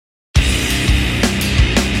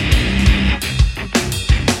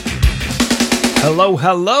Hello,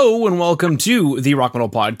 hello, and welcome to the Rock Metal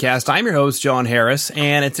Podcast. I'm your host, John Harris,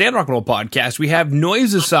 and today on the Rock Metal Podcast, we have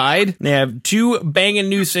NOISECIDE. They have two banging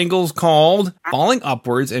new singles called Falling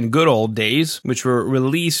Upwards and Good Old Days, which were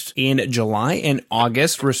released in July and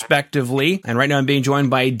August, respectively. And right now I'm being joined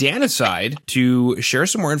by Danicide to share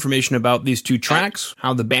some more information about these two tracks,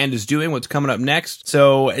 how the band is doing, what's coming up next.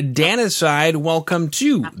 So, Danicide, welcome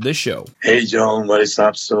to the show. Hey, John, what is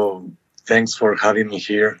up? Thanks for having me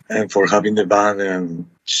here and for having the band and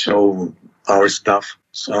show our stuff.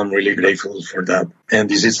 So I'm really grateful for that. And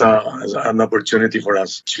this is an opportunity for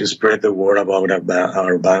us to spread the word about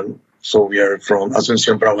our band. So we are from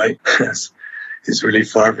Asunción, Paraguay. It's really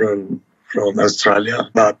far from Australia.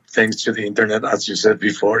 But thanks to the internet, as you said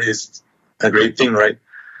before, it's a great thing, right?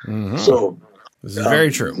 Mm-hmm. So this is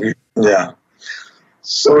very true.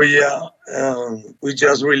 We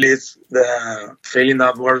just released the Failing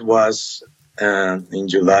Upward was in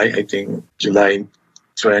July, I think, July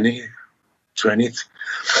 20th.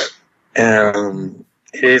 And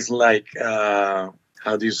it is like, how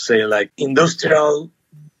do you say, like industrial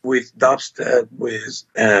with dubstep, with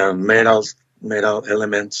metal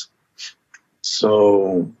elements.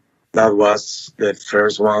 So that was the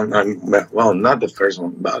first one. Well, not the first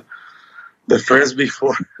one, but the first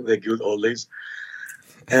before the Good Old Days.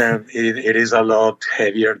 And it is a lot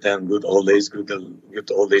heavier than Good Old Days. Good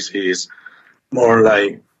Old Days is more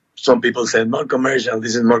like, some people say more commercial.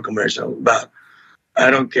 This is more commercial, but I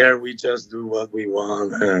don't care. We just do what we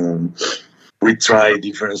want, and we try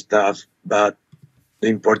different stuff. But the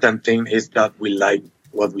important thing is that we like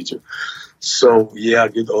what we do. So yeah,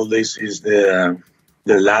 Good Old Days is the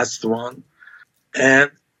last one,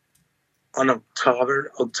 and on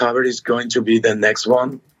October is going to be the next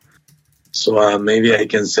one. So maybe I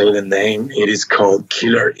can say the name. It is called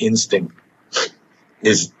Killer Instinct.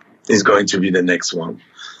 Is going to be the next one.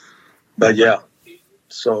 But yeah,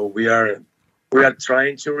 so we are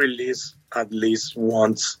trying to release at least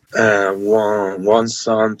one song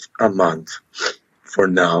a month for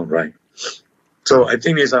now, right? So I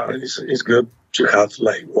think it's good to have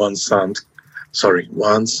like one song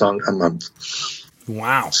a month.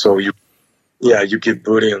 Wow. So you keep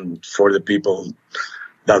putting for the people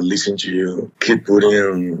that listen to you, keep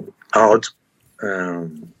putting out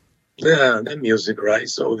the music, right?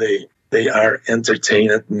 So they are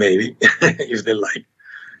entertained, maybe, if they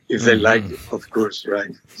like it, of course,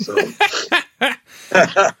 right? So,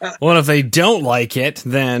 well, if they don't like it,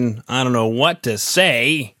 then I don't know what to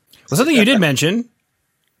say. Well, something you did mention,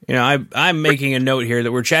 I'm making a note here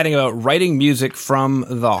that we're chatting about writing music from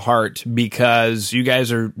the heart because you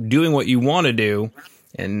guys are doing what you want to do.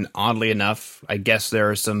 And oddly enough, I guess there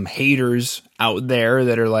are some haters out there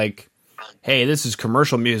that are like, hey, this is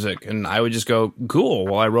commercial music. And I would just go, cool.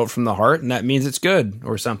 Well, I wrote from the heart and that means it's good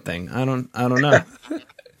or something. I don't know.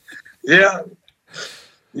 Yeah,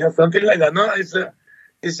 something like that. No,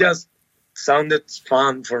 it's just sounded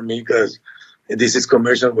fun for me because this is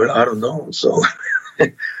commercial, but I don't know. So,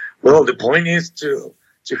 well, the point is to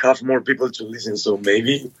have more people to listen. So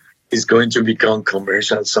maybe it's going to become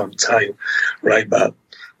commercial sometime, right? But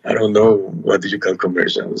I don't know, what do you call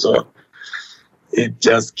commercial? So it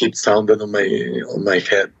just keeps sounding on my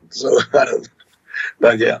head. So I don't.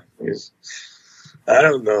 But yeah, I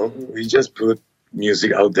don't know. We just put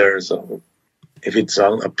music out there. So if it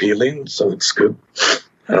sounds appealing, so it's good.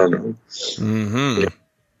 I don't know.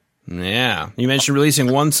 Mm-hmm. Yeah. You mentioned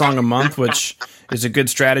releasing one song a month, which is a good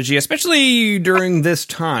strategy, especially during this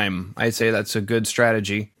time. I'd say that's a good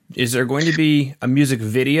strategy. Is there going to be a music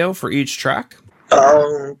video for each track?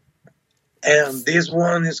 And this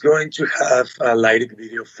one is going to have a lyric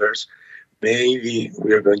video first. Maybe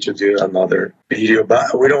we are going to do another video,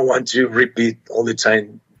 but we don't want to repeat all the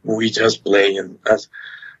time. We just play, and as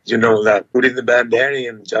you know, that putting the band there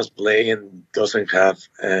and just play and doesn't have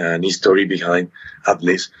any story behind, at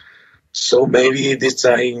least. So maybe this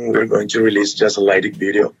time we're going to release just a lyric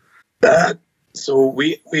video. So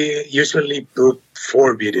we usually put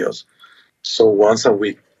 4 videos. So once a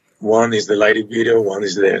week. One is the lighting video, one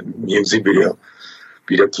is the music video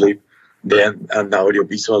clip, then an audio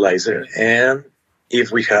visualizer. And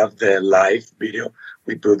if we have the live video,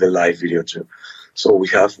 we put the live video too. So we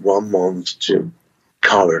have 1 month to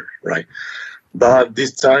cover, right? But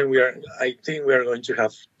this time I think we are going to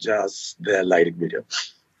have just the lighting video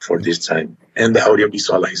for this time. And the audio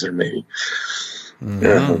visualizer maybe.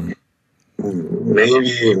 Mm-hmm.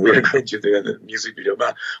 Maybe we're going to do a music video,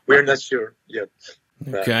 but we're not sure yet.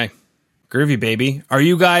 Okay. Groovy, baby. Are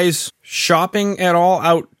you guys shopping at all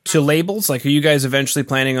out to labels? Like, are you guys eventually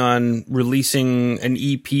planning on releasing an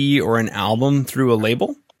EP or an album through a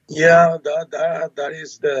label? Yeah, that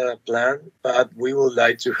is the plan. But we would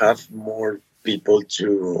like to have more people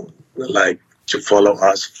to follow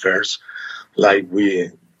us first, like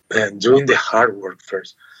we and doing the hard work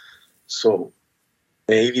first. So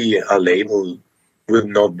maybe a label will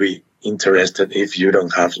not be interested if you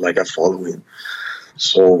don't have like a following.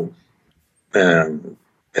 So um,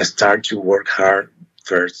 start to work hard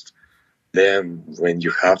first. Then when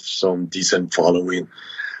you have some decent following,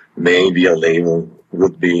 maybe a label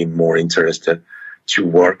would be more interested to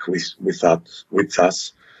work with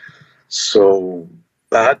us. So,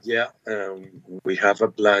 but yeah, we have a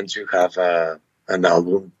plan to have an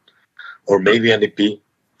album or maybe an EP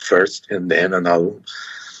first and then an album.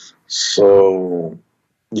 So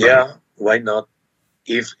yeah, why not?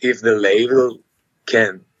 If the label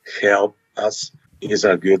can help us, is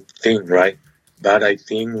a good thing, right? But I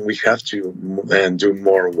think we have to do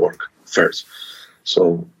more work first.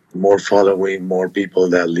 So more following, more people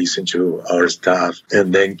that listen to our stuff,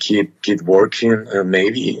 and then keep working, and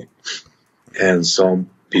maybe and some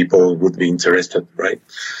people would be interested, right?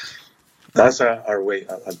 That's our way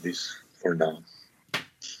at least for now.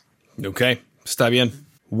 Okay, está bien.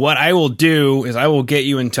 What I will do is I will get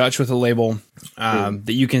you in touch with a label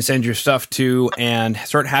that you can send your stuff to and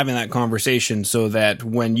start having that conversation so that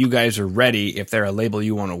when you guys are ready, if they're a label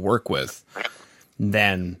you want to work with,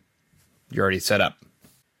 then you're already set up.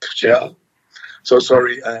 Yeah. So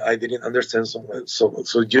sorry, I didn't understand so much.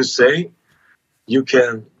 So you say you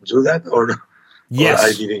can do that or Yes. Or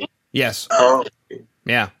I didn't. Yes. Oh, okay.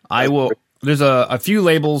 Yeah, I will. There's a few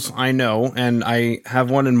labels I know, and I have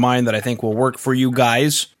one in mind that I think will work for you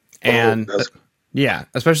guys. And yeah,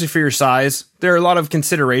 especially for your size. There are a lot of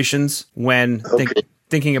considerations when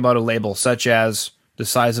thinking about a label, such as the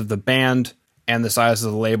size of the band and the size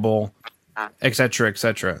of the label, et cetera, et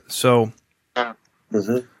cetera. So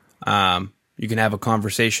you can have a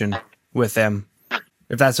conversation with them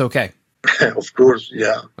if that's okay. Of course,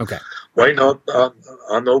 yeah. Okay. Why not?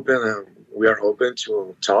 I'm open. We are open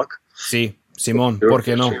to talk. Sí, Simón, ¿por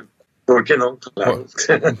qué no? ¿Por qué no? Claro.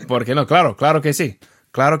 ¿Por qué no? Claro que sí.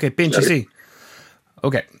 Claro que pinche sí.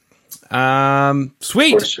 Okay.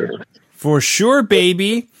 Sweet. For sure,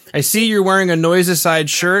 baby. I see you're wearing a NOISECIDE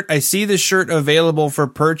shirt. I see the shirt available for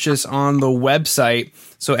purchase on the website.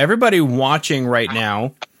 So everybody watching right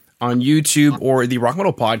now on YouTube or the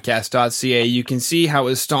rockmetalpodcast.ca, you can see how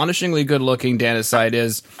astonishingly good looking Danicide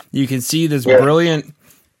is. You can see this brilliant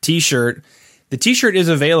t-shirt. The t-shirt is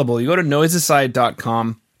available. You go to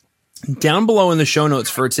noisecide.com. Down below in the show notes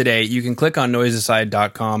for today, you can click on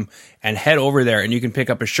noisecide.com and head over there and you can pick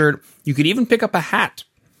up a shirt. You could even pick up a hat.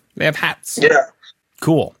 They have hats. Yeah.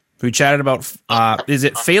 Cool. We chatted about, is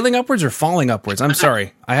it failing upwards or falling upwards? I'm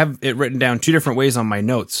sorry. I have it written down two different ways on my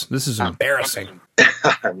notes. This is embarrassing.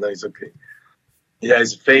 No, it's okay. Yeah,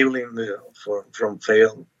 it's failing from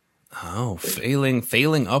fail. Oh,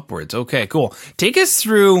 failing upwards. Okay, cool. Take us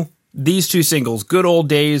through these two singles, Good Old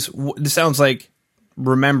Days. This sounds like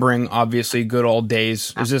remembering, obviously, good old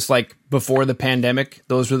days. Is this like before the pandemic?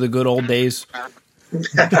 Those were the good old days?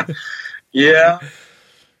 Yeah.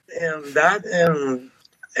 And that,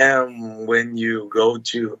 and when you go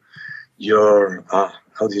to your,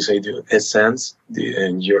 how do you say, the essence,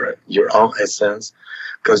 your own essence,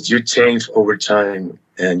 because you change over time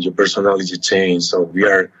and your personality change. So we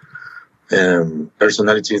are,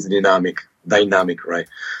 personality is dynamic, right?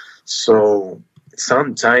 So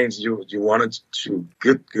sometimes you wanted to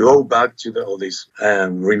go back to the old days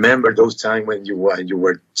and remember those times when you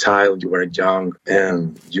were a child, you were young,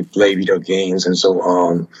 and you play video games and so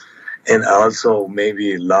on, and also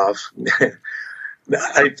maybe love.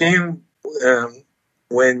 I think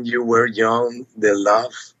when you were young, the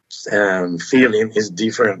love feeling is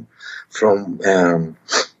different from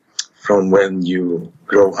when you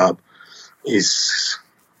grow up.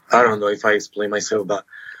 I don't know if I explain myself, but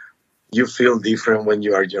you feel different when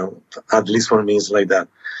you are young. At least for me, it's like that.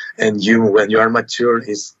 And when you are mature,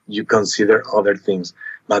 you consider other things.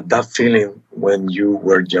 But that feeling when you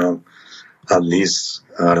were young, at least,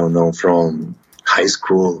 I don't know, from high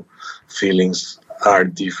school, feelings are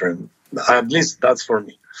different. At least that's for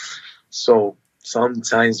me. So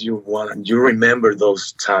sometimes you remember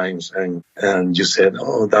those times and you said,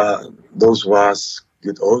 oh, those was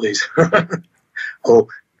good old days.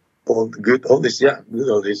 Good old days, yeah. Good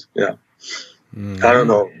old days, yeah. Mm-hmm. I don't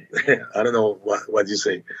know. I don't know what you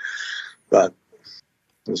say, but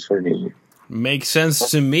it's for me. Makes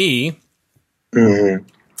sense to me. Mm-hmm.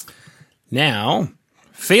 Now,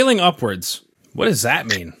 failing upwards. What does that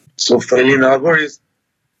mean? So failing upwards is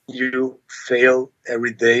you fail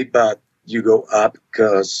every day, but you go up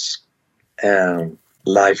because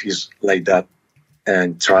life is like that.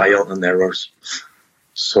 and trial and errors.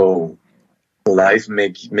 So life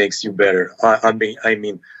makes you better. I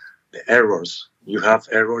mean, the errors. You have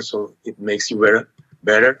errors, so it makes you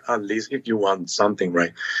better. At least if you want something,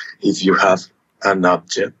 right? If you have an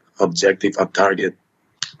objective, a target,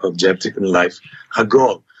 objective in life, a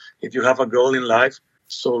goal. If you have a goal in life,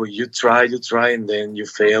 so you try, and then you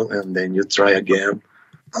fail, and then you try again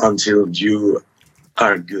until you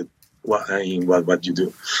are good in what you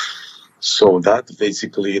do. So that's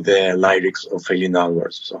basically the lyrics of Failing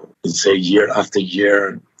Outwards. So it's a year after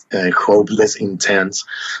year, hopeless, intense.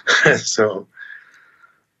 So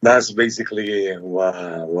that's basically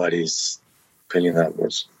what is Failing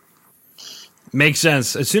Outwards. Makes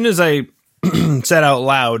sense. As soon as I said out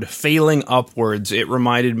loud, Failing Upwards, it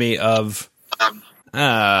reminded me of,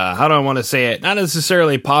 how do I want to say it? Not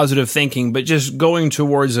necessarily positive thinking, but just going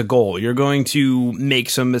towards a goal. You're going to make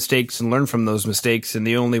some mistakes and learn from those mistakes, and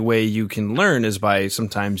the only way you can learn is by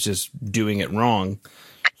sometimes just doing it wrong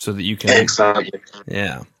so that you can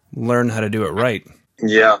learn how to do it right.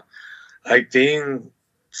 Yeah, I think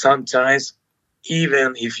sometimes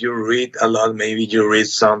even if you read a lot, maybe you read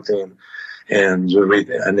something and you read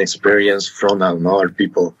an experience from another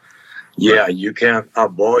people, you can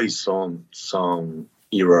avoid some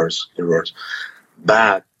errors.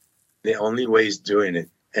 But the only way is doing it.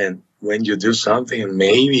 And when you do something,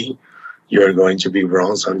 maybe you're going to be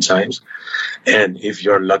wrong sometimes. And if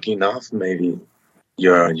you're lucky enough, maybe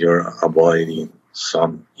you're avoiding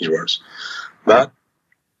some errors. But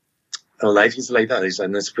life is like that. It's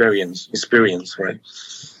an experience, right?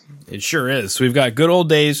 It sure is. We've got Good Old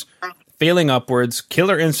Days, Failing Upwards,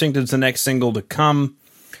 Killer Instinct is the next single to come.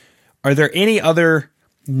 Are there any other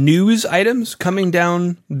news items coming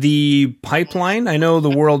down the pipeline? I know the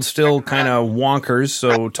world's still kind of wonkers,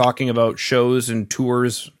 so talking about shows and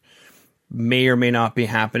tours may or may not be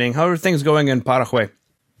happening. How are things going in Paraguay?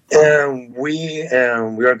 We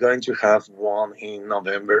are going to have one in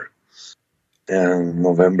November.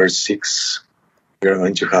 November 6th, we are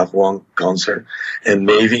going to have one concert, and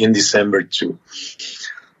maybe in December too.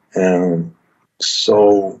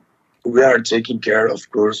 So we are taking care, of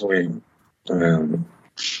course, wearing the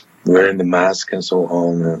mask and so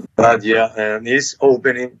on. But and it's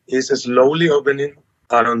opening. It's slowly opening.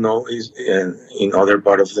 I don't know in other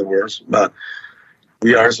part of the world, but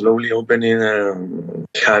we are slowly opening and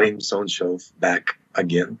having some shows back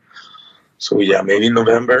again. So maybe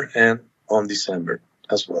November and on December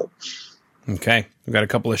as well. Okay. We've got a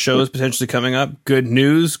couple of shows potentially coming up. Good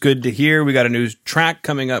news. Good to hear. We got a new track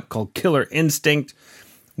coming up called Killer Instinct,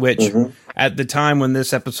 which at the time when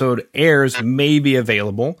this episode airs may be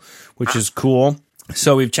available, which is cool.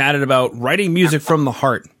 So we've chatted about writing music from the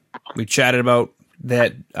heart. We chatted about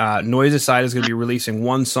that NOISECIDE is going to be releasing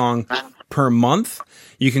one song per month.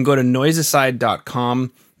 You can go to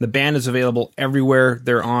NOISECIDE.com. The band is available everywhere.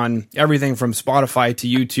 They're on everything from Spotify to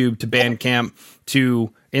YouTube to Bandcamp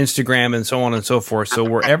to Instagram and so on and so forth. So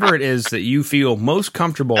wherever it is that you feel most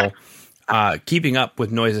comfortable keeping up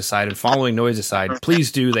with NOISECIDE and following NOISECIDE,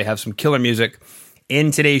 please do. They have some killer music. In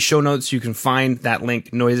today's show notes, you can find that link,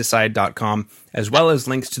 NOISECIDE.com, as well as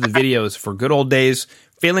links to the videos for Good Old Days,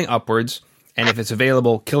 Failing Upwards, and if it's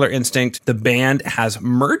available, Killer Instinct. The band has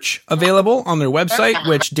merch available on their website,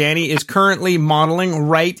 which Danny is currently modeling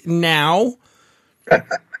right now.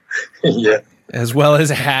 As well as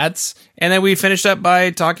hats. And then we finished up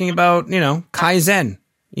by talking about, Kaizen,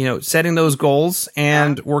 setting those goals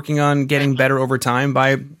and working on getting better over time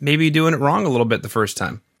by maybe doing it wrong a little bit the first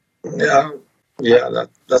time. Yeah,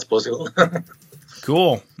 that's possible.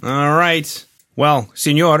 Cool. All right. Well,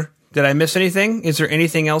 Senor, did I miss anything? Is there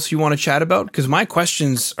anything else you want to chat about? Because my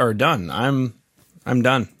questions are done. I'm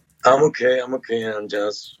done. I'm okay. And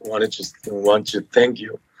just want to thank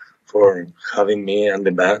you for having me and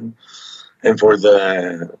the band and for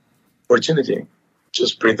the opportunity to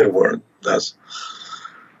spread the word.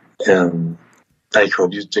 And I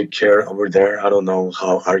hope you take care over there. I don't know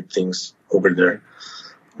how are things over there,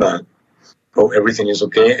 but hope everything is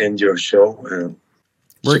okay and your show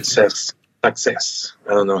success. I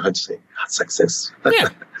don't know how to say success. Yeah,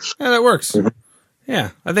 that works. Yeah,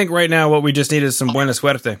 I think right now what we just need is some buena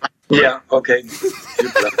suerte. Yeah, okay.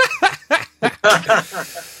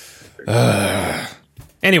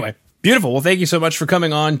 Anyway, beautiful. Well, thank you so much for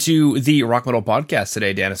coming on to the Rock Metal Podcast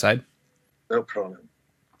today, Danicide. No problem.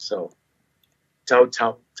 So, ciao,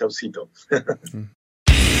 ciao, ciao.